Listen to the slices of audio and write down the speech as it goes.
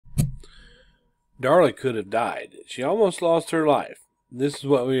Darlie could have died. She almost lost her life. This is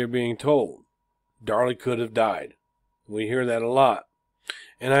what we are being told. Darlie could have died. We hear that a lot.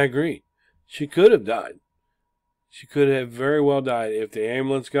 And I agree. She could have died. She could have very well died if the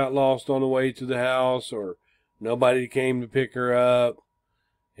ambulance got lost on the way to the house or nobody came to pick her up.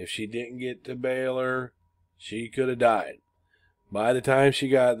 If she didn't get to Baylor, she could have died. By the time she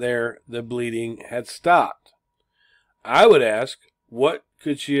got there, the bleeding had stopped. I would ask, what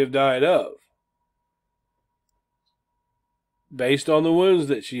could she have died of? Based on the wounds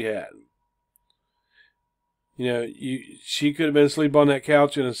that she had. You know, she could have been asleep on that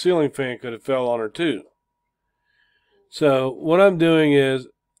couch and a ceiling fan could have fell on her too. So what I'm doing is,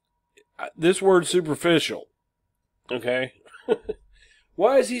 this word superficial, okay?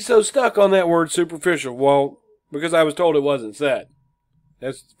 Why is he so stuck on that word superficial? Well, because I was told it wasn't said.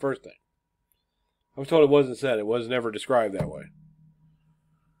 That's the first thing. I was told it wasn't said. It was never described that way.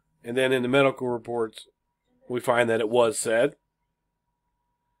 And then in the medical reports, we find that it was said.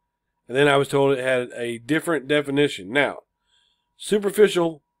 And then I was told it had a different definition. Now,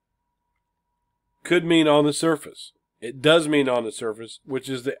 superficial could mean on the surface. It does mean on the surface, which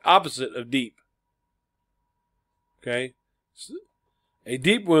is the opposite of deep. Okay? A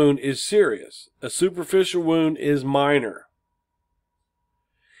deep wound is serious. A superficial wound is minor.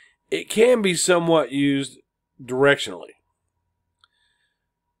 It can be somewhat used directionally.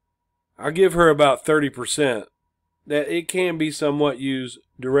 I'll give her about 30% that it can be somewhat used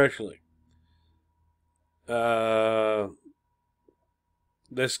directionally. The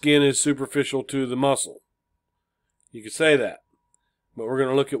skin is superficial to the muscle. You could say that. But we're going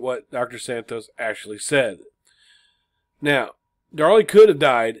to look at what Dr. Santos actually said. Now, Darlie could have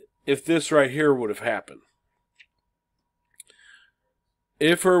died if this right here would have happened.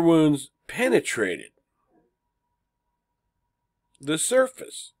 If her wounds penetrated the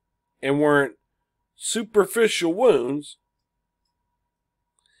surface and weren't superficial wounds,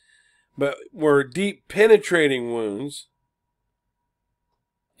 but were deep penetrating wounds.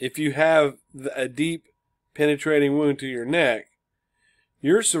 If you have a deep penetrating wound to your neck,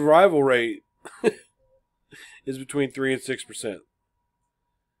 your survival rate is between 3 and 6%.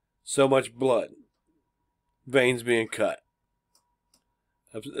 So much blood. Veins being cut.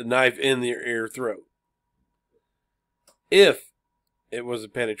 A knife in your throat. If it was a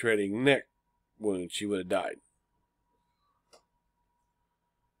penetrating neck wound, she would have died.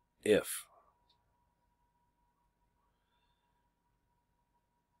 If.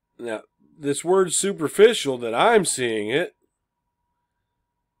 Now, this word superficial that I'm seeing it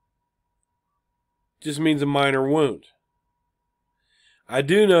just means a minor wound. I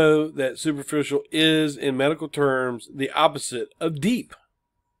do know that superficial is, in medical terms, the opposite of deep.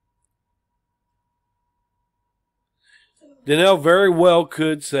 Danelle very well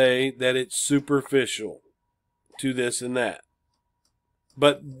could say that it's superficial to this and that.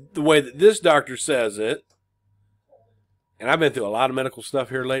 But the way that this doctor says it, and I've been through a lot of medical stuff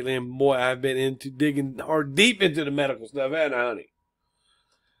here lately, and boy, I've been into digging hard deep into the medical stuff, haven't I, honey?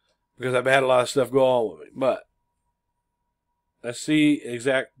 Because I've had a lot of stuff go on with me. But let's see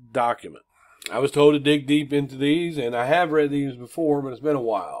exact document. I was told to dig deep into these, and I have read these before, but it's been a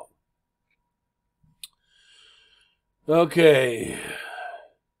while. Okay.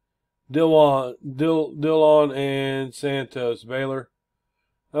 Dillon and Santos, Baylor.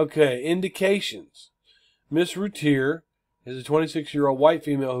 Okay, indications. Miss Routier is a 26-year-old white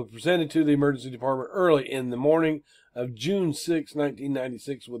female who presented to the emergency department early in the morning of June 6,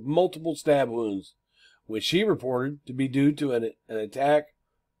 1996 with multiple stab wounds, which she reported to be due to an attack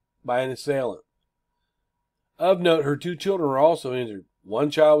by an assailant. Of note, her 2 children were also injured.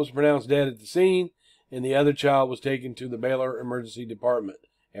 One child was pronounced dead at the scene, and the other child was taken to the Baylor Emergency Department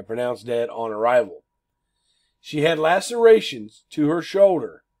and pronounced dead on arrival. She had lacerations to her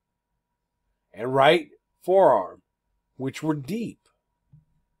shoulder and right forearm, which were deep,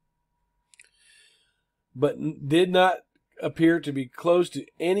 but did not appear to be close to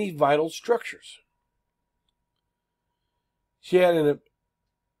any vital structures. She had an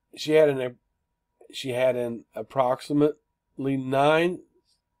approximately 9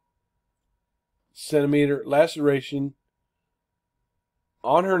 centimeter laceration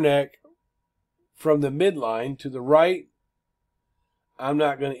on her neck from the midline to the right. I'm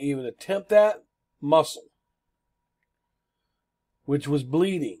not going to even attempt that muscle, which was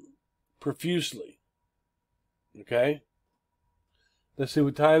bleeding profusely. Okay? Let's see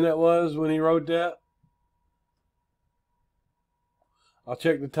what time that was when he wrote that. I'll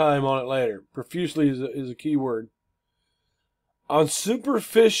check the time on it later. Profusely is a key word. On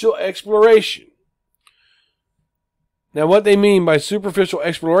superficial exploration, Now, what they mean by superficial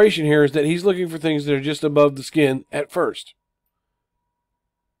exploration here is that he's looking for things that are just above the skin at first.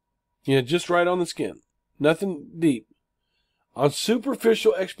 Just right on the skin. Nothing deep. On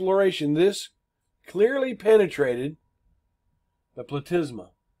superficial exploration, this clearly penetrated the platysma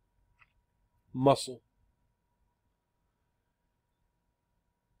muscle.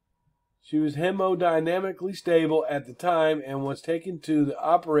 She was hemodynamically stable at the time and was taken to the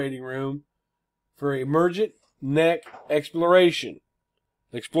operating room for emergent neck exploration,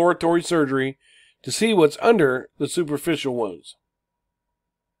 exploratory surgery, to see what's under the superficial wounds.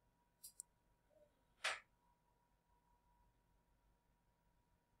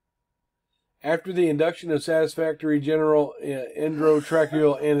 After the induction of satisfactory general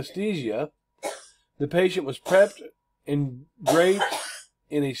endotracheal anesthesia, the patient was prepped and draped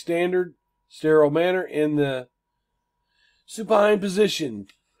in a standard sterile manner in the supine position.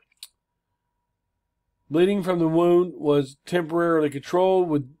 Bleeding from the wound was temporarily controlled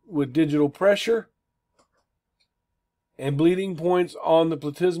with digital pressure, and bleeding points on the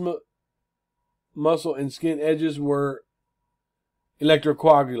platysma muscle and skin edges were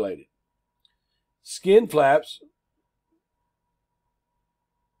electrocoagulated. Skin flaps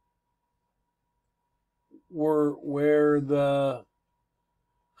were where the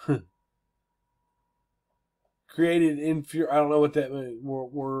created inferior. I don't know what that means.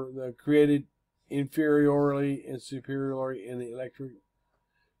 Were the created inferiorly and superiorly in the electric.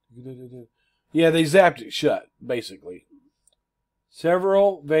 Yeah, they zapped it shut, basically.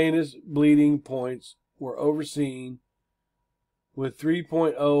 Several venous bleeding points were overseen with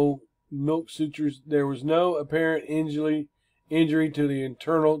 3.0 milk sutures. There was no apparent injury to the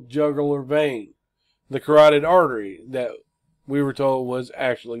internal jugular vein, the carotid artery that we were told was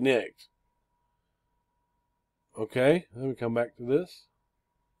actually nicked. Okay, let me come back to this.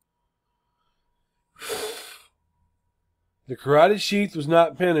 The carotid sheath was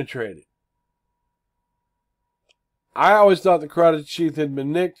not penetrated. I always thought the carotid sheath had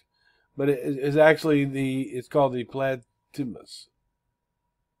been nicked, but it is actually it's called the platysma.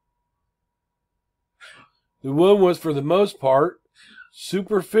 The wound was, for the most part,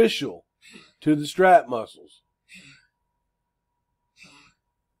 superficial to the strap muscles.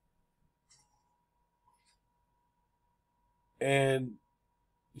 And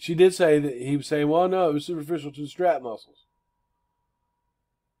she did say that he was saying, well, no, it was superficial to the strap muscles.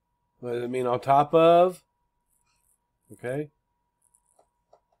 What does it mean? On top of? Okay.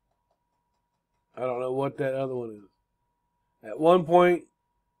 I don't know what that other one is. At one point,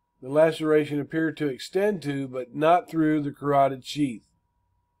 the laceration appeared to extend to, but not through, the carotid sheath.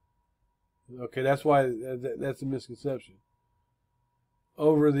 Okay, that's why that's a misconception.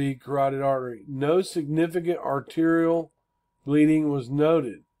 Over the carotid artery. No significant arterial bleeding was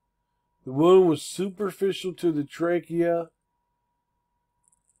noted. The wound was superficial to the trachea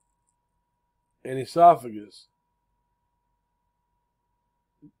and esophagus.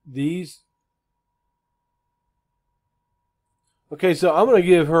 Okay, so I'm going to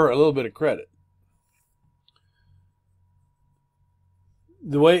give her a little bit of credit.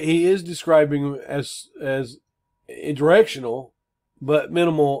 The way he is describing them as directional, but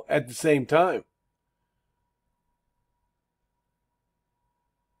minimal at the same time.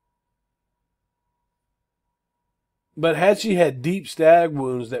 But had she had deep stab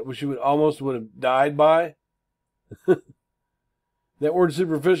wounds that she would have died by, that word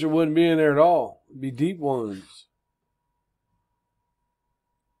superficial wouldn't be in there at all. It'd be deep wounds.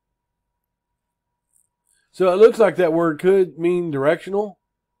 So it looks like that word could mean directional.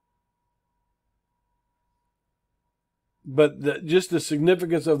 But just the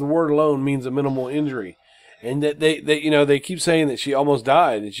significance of the word alone means a minimal injury. And that they keep saying that she almost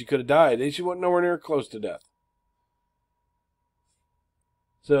died and she could have died. She wasn't nowhere near close to death.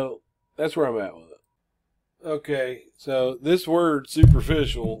 So that's where I'm at with it. Okay, so this word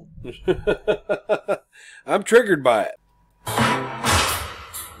superficial, I'm triggered by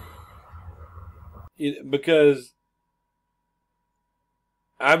it. Because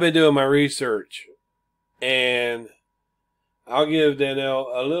I've been doing my research, and I'll give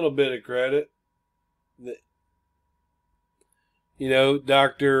Danielle a little bit of credit.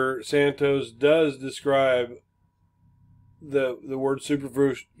 Dr. Santos does describe the word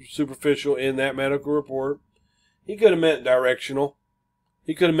superficial in that medical report. He could have meant directional.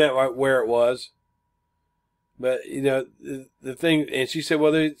 He could have meant where it was. But, the thing, and she said,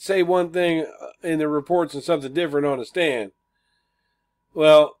 well, they say one thing in the reports and something different on the stand.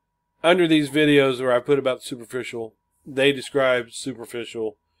 Well, under these videos where I put about the superficial, they describe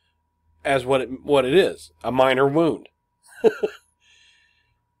superficial as what it is, a minor wound.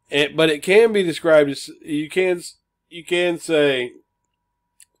 But it can be described as, you you can say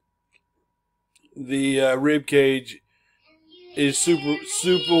the rib cage is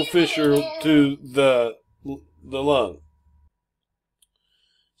superficial to the lung.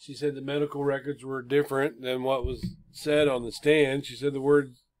 She said the medical records were different than what was said on the stand. She said the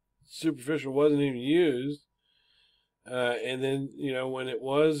word superficial wasn't even used. And then, when it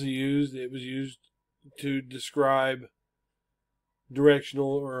was used to describe directional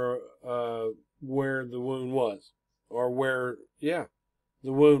or where the wound was. Or where, the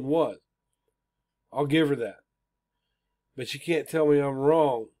wound was. I'll give her that. But she can't tell me I'm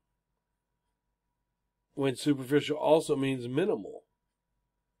wrong when superficial also means minimal.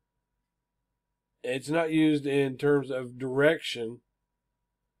 It's not used in terms of direction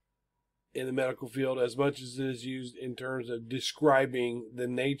in the medical field as much as it is used in terms of describing the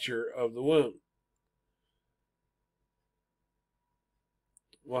nature of the wound.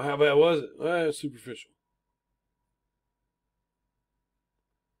 Well, how bad was it? Well, it was superficial.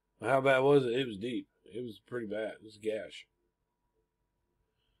 Well, how bad was it? It was deep. It was pretty bad. It was a gash.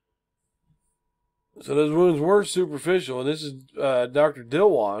 So those wounds were superficial, and this is Dr.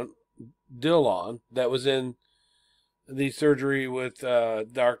 Dillon that was in the surgery with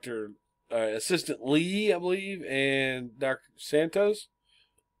Dr. Assistant Lee, I believe, and Dr. Santos.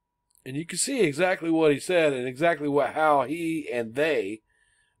 And you can see exactly what he said and exactly how he and they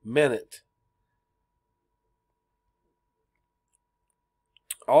meant it.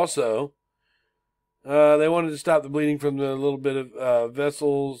 Also, they wanted to stop the bleeding from the little bit of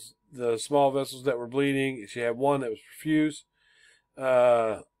vessels, the small vessels that were bleeding. She had one that was profuse.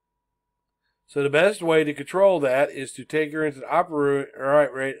 So the best way to control that is to take her into the operating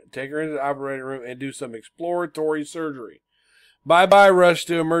room and do some exploratory surgery. Bye-bye rush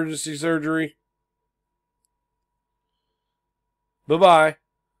to emergency surgery. Bye-bye.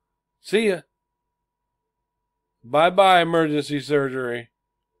 See ya. Bye-bye emergency surgery.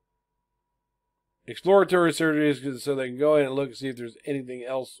 Exploratory surgery is so they can go in and look and see if there's anything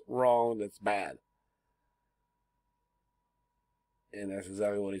else wrong that's bad. And that's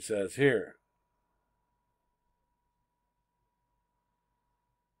exactly what he says here.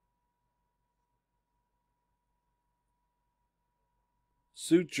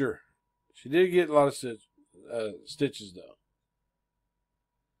 Suture. She did get a lot of stitches, though.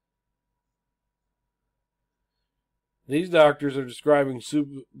 These doctors are describing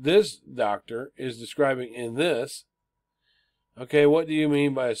this doctor is describing in this. Okay, what do you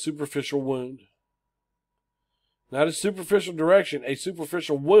mean by a superficial wound? Not a superficial direction, a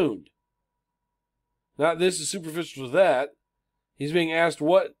superficial wound. Not this is superficial to that. He's being asked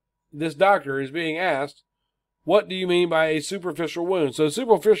what, this doctor is being asked, what do you mean by a superficial wound? So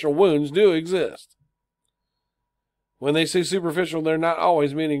superficial wounds do exist. When they say superficial, they're not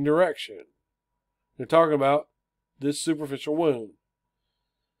always meaning direction. They're talking about this superficial wound.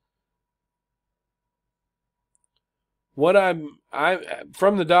 What I'm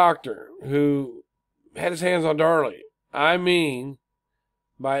from the doctor who had his hands on Darlie, I mean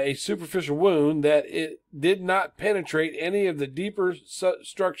by a superficial wound that it did not penetrate any of the deeper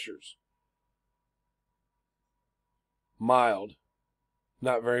structures. Mild,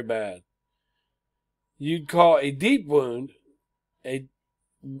 not very bad. You'd call a deep wound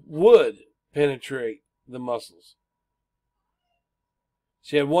would penetrate the muscles.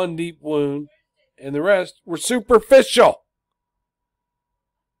 She had one deep wound, and the rest were superficial.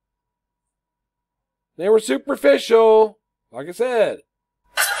 They were superficial, like I said.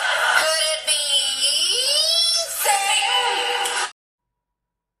 Could it be Satan?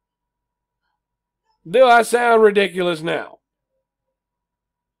 Do I sound ridiculous now?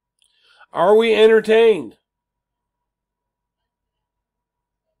 Are we entertained?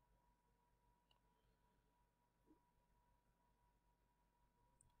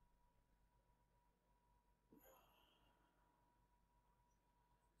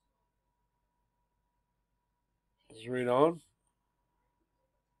 Let's read on.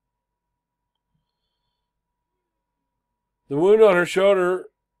 The wound on her shoulder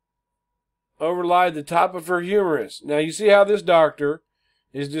overlaid the top of her humerus. Now you see how this doctor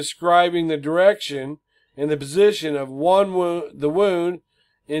is describing the direction and the position of the wound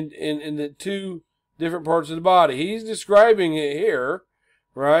in the two different parts of the body. He's describing it here,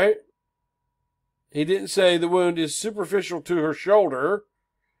 right? He didn't say the wound is superficial to her shoulder.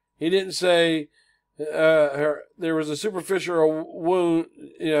 He didn't say there was a superficial wound,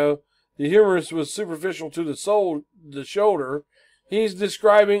 the humerus was superficial to the shoulder. He's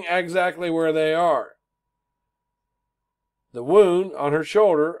describing exactly where they are. The wound on her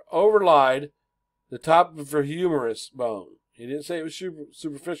shoulder overlaid the top of her humerus bone. He didn't say it was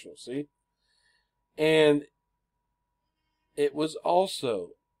superficial, see? And it was also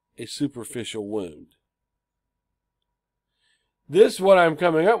a superficial wound. This, what I'm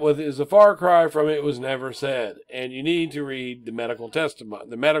coming up with, is a far cry from it was never said. And you need to read the medical testimony,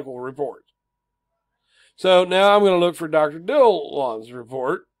 the medical report. So now I'm going to look for Dr. Dillon's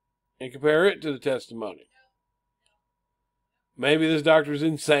report and compare it to the testimony. Maybe this doctor's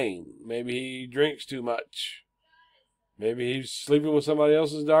insane. Maybe he drinks too much. Maybe he's sleeping with somebody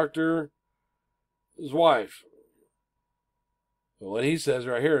else's doctor's wife. But what he says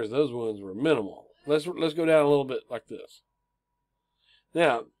right here is those wounds were minimal. Let's go down a little bit like this.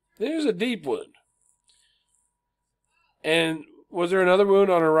 Now, there's a deep wound. And was there another wound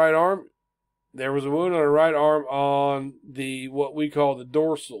on her right arm? There was a wound on her right arm on the what we call the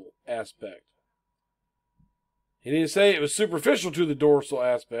dorsal aspect. He didn't say it was superficial to the dorsal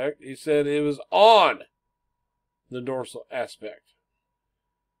aspect. He said it was on the dorsal aspect.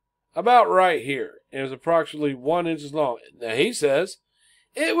 About right here. It was approximately 1 inch long. Now he says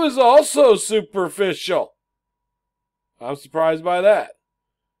it was also superficial. I'm surprised by that.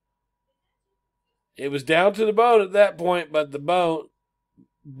 It was down to the bone at that point, but the bone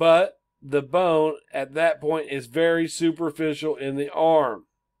at that point is very superficial in the arm.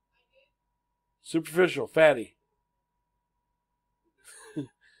 Superficial, fatty.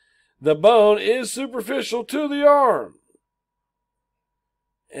 The bone is superficial to the arm.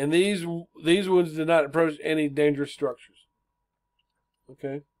 And these wounds did not approach any dangerous structures.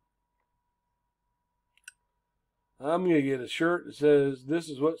 Okay. I'm going to get a shirt that says, this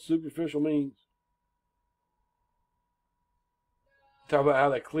is what superficial means. Talk about how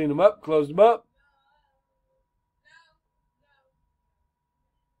they clean them up, close them up.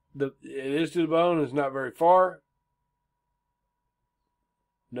 It is to the bone. It's not very far.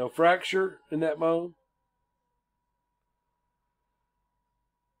 No fracture in that bone.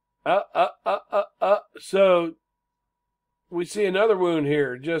 So we see another wound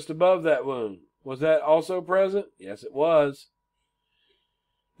here just above that wound. Was that also present? Yes, it was.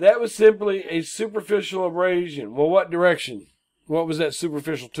 That was simply a superficial abrasion. Well, what direction? What was that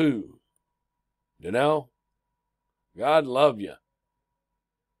superficial to? You know? God love you.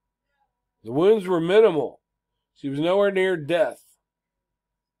 The wounds were minimal. She was nowhere near death.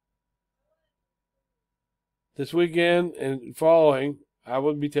 This weekend and following, I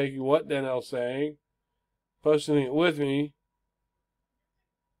would be taking what Danelle's saying, posting it with me,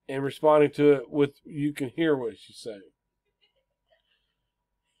 and responding to it with, you can hear what she's saying.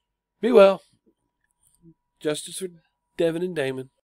 Be well. Justice for Devin and Damon.